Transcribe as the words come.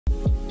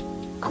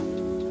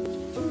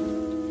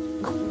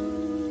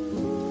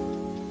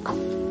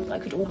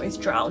could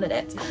almost drown in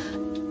it.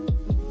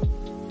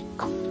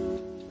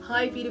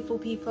 Hi beautiful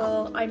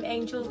people, I'm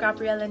Angel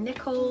Gabriella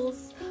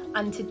Nicholls,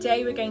 and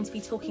today we're going to be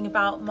talking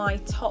about my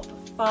top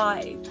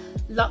 5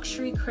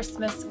 luxury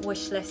Christmas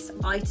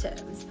wishlist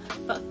items.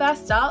 But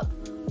first up,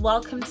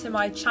 welcome to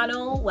my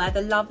channel where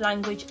the love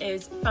language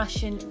is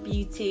fashion,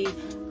 beauty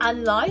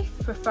and life,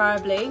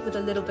 preferably with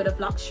a little bit of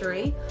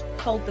luxury.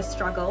 Hold the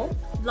struggle.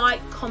 Like,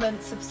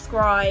 comment,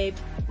 subscribe,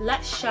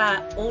 let's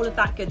share all of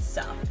that good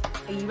stuff.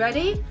 Are you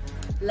ready?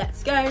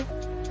 Let's go.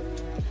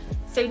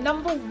 So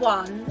number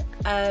 1,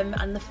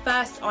 and the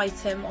first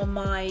item on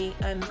my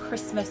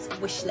Christmas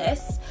wish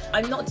list,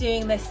 I'm not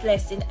doing this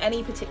list in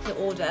any particular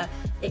order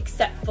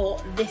except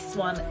for this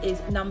one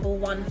is number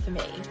 1 for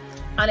me,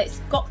 and it's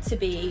got to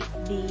be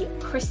the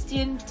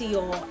Christian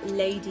Dior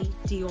Lady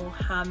Dior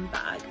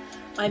handbag.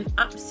 I'm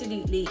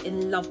absolutely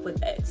in love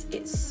with it.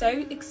 It's so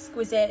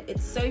exquisite,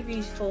 it's so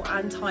beautiful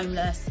and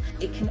timeless.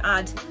 It can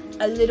add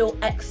a little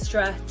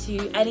extra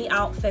to any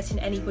outfit in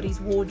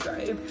anybody's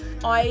wardrobe.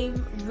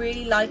 I'm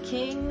really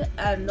liking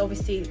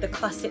obviously the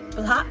classic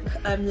black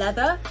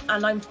leather,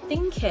 and I'm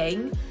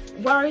thinking,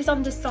 where I was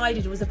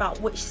undecided was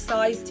about which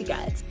size to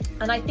get,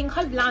 and I think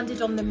I've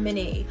landed on the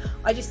mini.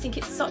 I just think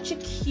it's such a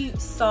cute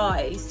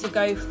size to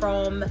go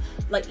from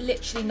like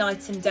literally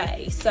night and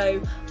day.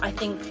 So I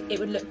think it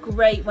would look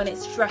great when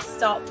it's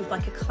dressed up with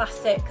like a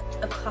classic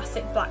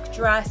black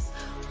dress,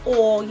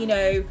 or you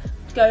know,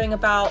 going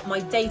about my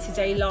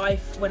day-to-day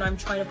life when I'm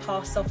trying to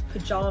pass off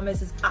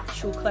pajamas as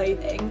actual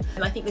clothing.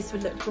 And I think this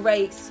would look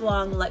great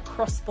slung like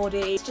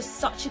crossbody. It's just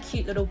such a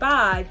cute little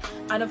bag.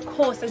 And of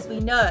course, as we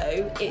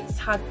know, it's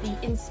had the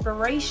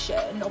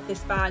inspiration of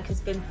this bag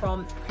has been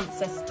from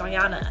Princess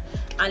Diana,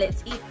 and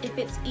if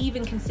it's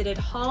even considered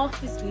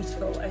half as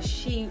beautiful as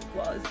she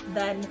was,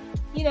 then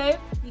you know,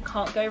 you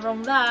can't go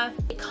wrong there.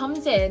 It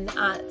comes in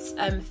at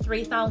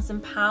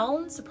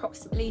 £3,000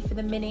 approximately for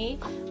the mini,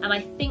 and I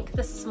think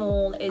the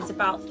small is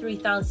about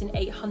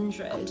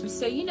 3,800.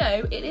 So you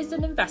know, it is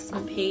an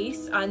investment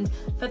piece, and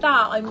for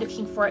that I'm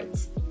looking for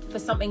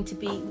something to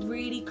be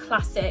really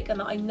classic and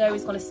that I know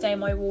is going to stay in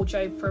my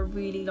wardrobe for a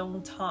really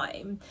long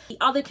time. The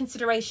other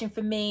consideration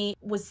for me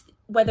was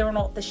whether or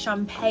not the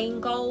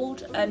champagne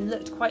gold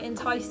looked quite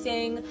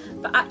enticing,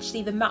 but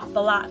actually the matte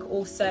black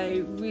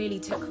also really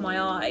took my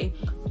eye.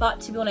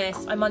 But to be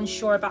honest, I'm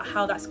unsure about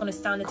how that's going to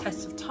stand the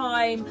test of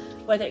time,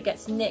 whether it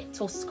gets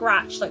nicked or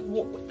scratched, like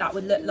what that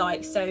would look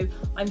like. So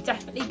I'm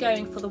definitely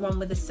going for the one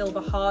with the silver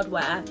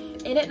hardware.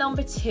 In at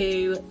number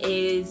 2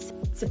 is,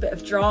 it's a bit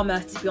of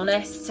drama to be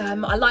honest.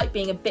 I like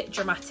being a bit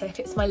dramatic,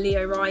 it's my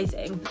Leo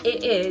rising.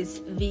 It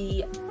is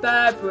the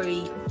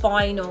Burberry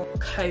vinyl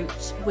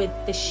coat with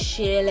the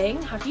shearling.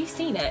 Have you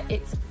seen it?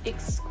 It's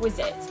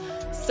exquisite.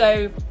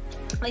 So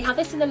they had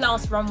this in the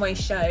last runway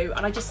show,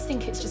 and I just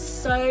think it's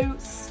just so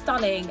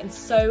stunning and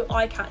so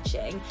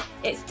eye-catching.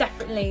 It's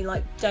definitely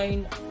like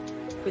don't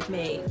with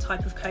me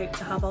type of coat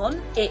to have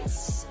on.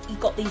 It's, you've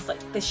got these like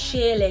the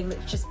shearling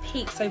that just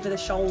peeks over the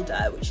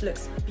shoulder, which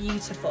looks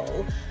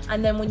beautiful,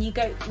 and then when you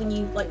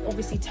like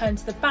obviously turn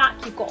to the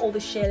back, you've got all the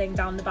shearling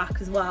down the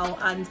back as well,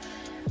 and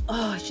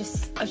oh, it's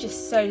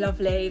just so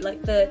lovely.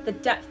 Like the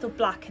depth of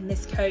black in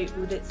this coat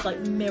with its like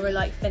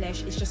mirror-like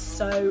finish is just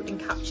so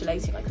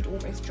encapsulating. I could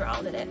almost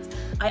drown in it.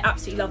 I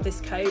absolutely love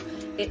this coat.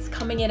 It's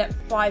coming in at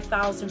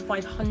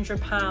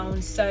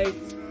 £5,500, so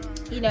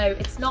you know,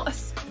 it's not a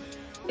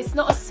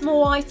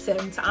small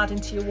item to add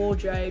into your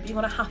wardrobe. You're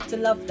gonna have to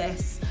love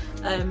this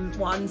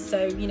one.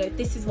 So you know,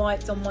 this is why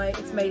it's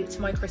made it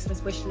to my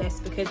Christmas wish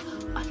list, because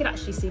I could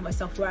actually see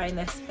myself wearing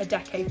this a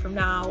decade from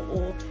now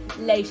or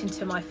late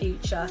into my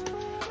future.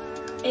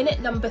 In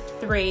at number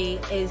 3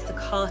 is the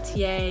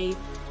Cartier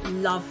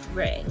Love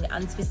Ring,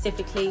 and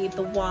specifically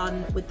the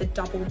one with the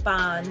double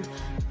band.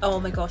 Oh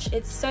my gosh,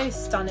 it's so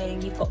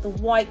stunning. You've got the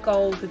white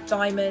gold with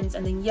diamonds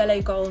and then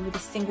yellow gold with a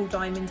single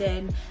diamond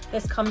in.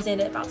 This comes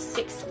in at about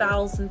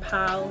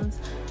 £6,000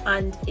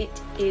 and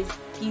it is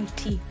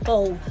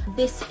beautiful.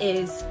 This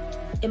is,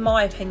 in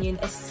my opinion,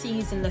 a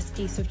seasonless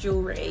piece of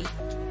jewellery.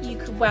 You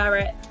could wear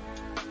it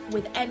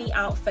with any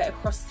outfit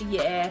across the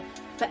year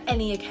for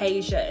any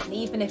occasion,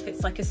 even if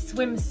it's like a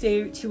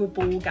swimsuit to a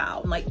ball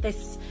gown. Like,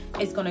 this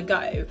is gonna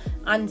go.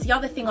 And the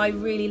other thing I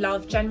really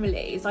love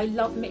generally is I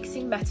love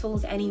mixing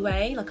metals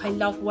anyway. Like, I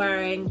love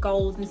wearing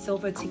gold and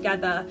silver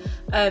together,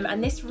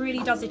 and this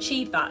really does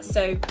achieve that.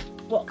 So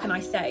what can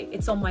I say?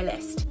 It's on my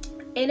list.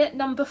 In at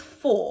number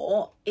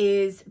 4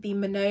 is the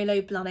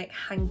Manolo Blahnik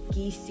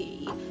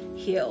Hangisi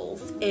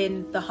heels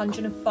in the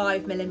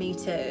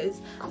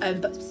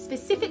 105mm, but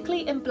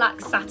specifically in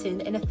black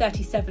satin in a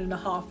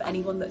 37.5 for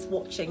anyone that's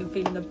watching and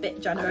feeling a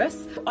bit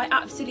generous. I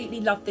absolutely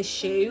love this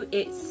shoe.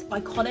 It's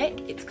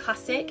iconic, it's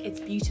classic,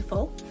 it's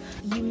beautiful.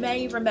 You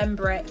may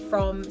remember it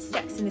from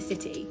Sex and the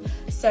City.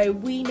 So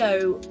we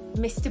know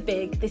Mr.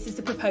 Big, this is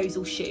the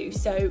proposal shoe.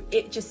 So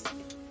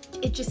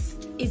it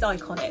just is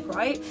iconic,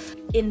 right?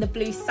 In the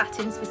blue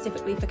satin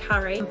specifically for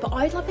carrying, but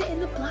I love it in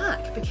the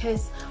black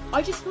because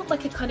I just want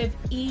like a kind of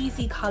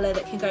easy colour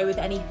that can go with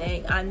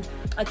anything, and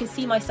I can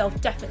see myself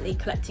definitely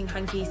collecting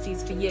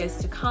Hangisis for years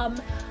to come.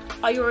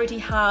 I already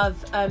have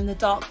the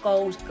dark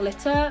gold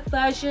glitter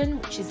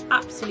version, which is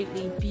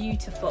absolutely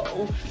beautiful,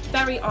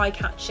 very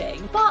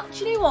eye-catching. But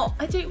do you know what?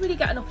 I don't really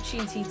get an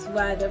opportunity to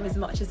wear them as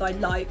much as I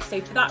like.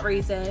 So for that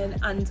reason,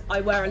 and I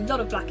wear a lot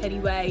of black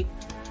anyway,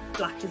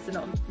 black is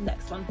the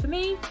next one for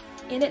me.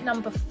 In at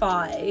number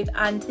 5,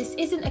 and this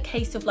isn't a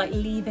case of like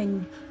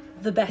leaving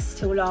the best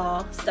till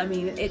last. I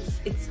mean, it's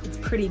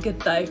pretty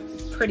good though.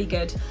 It's pretty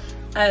good.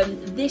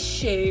 This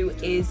shoe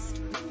is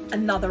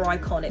another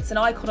icon. It's an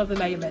icon of a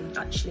moment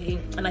actually,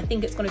 and I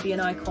think it's going to be an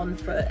icon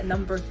for a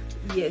number of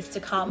years to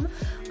come.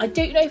 I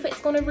don't know if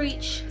it's going to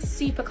reach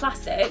super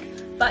classic,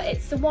 but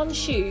it's the one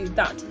shoe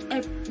that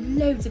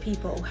loads of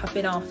people have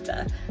been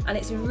after, and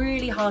it's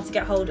really hard to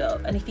get hold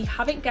of. And if you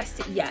haven't guessed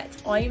it yet,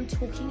 I am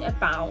talking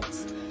about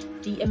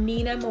the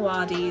Amina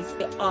Muaddis.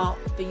 They are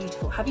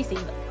beautiful. Have you seen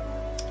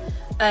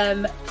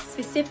them?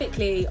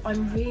 Specifically,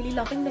 I'm really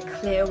loving the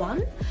clear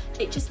one.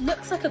 It just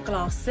looks like a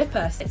glass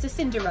slipper. It's a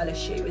Cinderella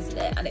shoe, isn't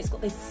it? And it's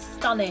got this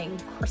stunning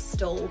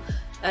crystal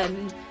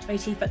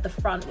motif at the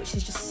front, which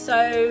is just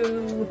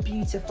so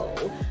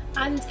beautiful,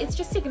 and it's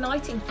just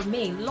igniting for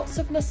me lots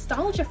of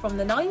nostalgia from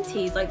the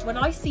 90s. Like when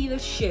I see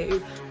this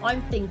shoe,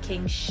 I'm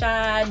thinking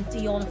Cher,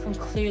 Dion from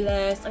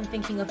Clueless, I'm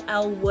thinking of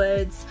Elle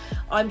Woods,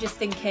 I'm just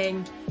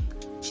thinking,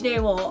 do you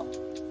know what?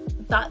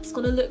 That's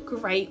gonna look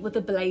great with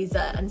a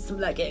blazer and some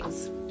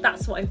leggings.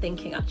 That's what I'm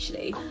thinking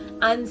actually.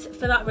 And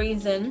for that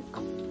reason,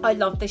 I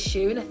love this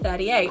shoe in a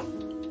 38.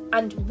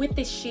 And with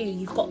this shoe,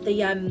 you've got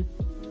the,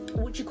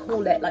 what do you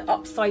call it? Like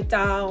upside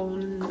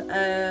down,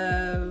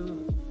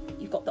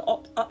 you've got the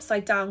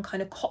upside down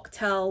kind of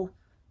cocktail,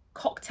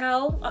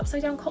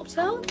 upside down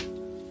cocktail?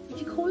 Would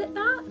you call it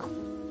that?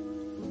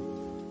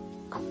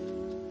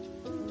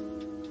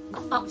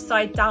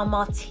 Upside down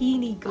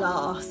martini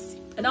glass.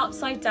 An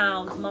upside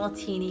down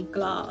martini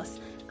glass.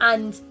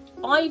 And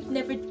I've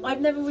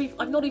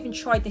not even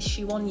tried this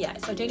shoe on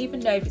yet, so I don't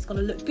even know if it's going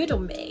to look good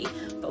on me,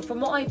 but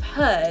from what I've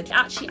heard, it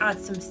actually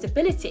adds some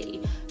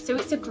stability. So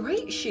it's a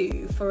great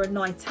shoe for a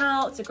night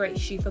out, it's a great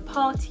shoe for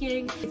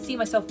partying. I could see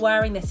myself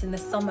wearing this in the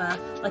summer,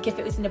 like if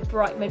it was in a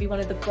bright, maybe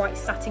one of the bright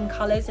satin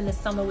colours in the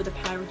summer with a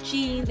pair of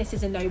jeans. This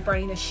is a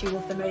no-brainer shoe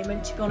of the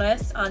moment, to be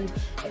honest, and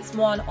it's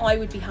one I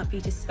would be happy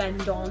to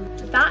spend on.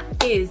 That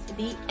is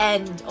the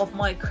end of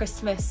my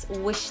Christmas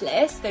wish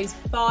list, those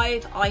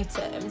 5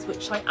 items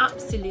which I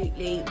absolutely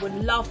would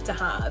love to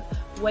have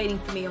waiting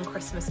for me on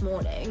Christmas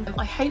morning.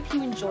 I hope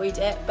you enjoyed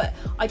it, but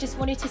I just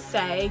wanted to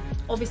say,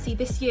 obviously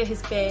this year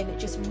has been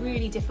just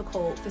really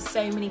difficult for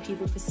so many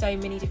people for so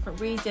many different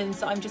reasons.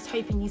 So I'm just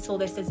hoping you saw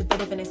this as a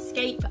bit of an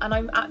escape, and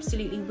I'm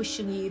absolutely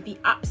wishing you the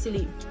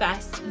absolute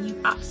best. You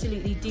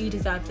absolutely do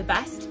deserve the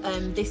best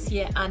this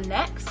year and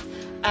next.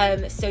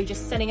 So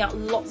just sending out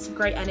lots of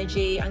great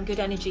energy and good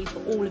energy for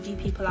all of you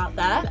people out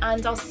there,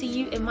 and I'll see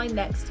you in my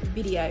next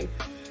video.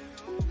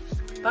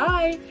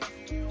 Bye.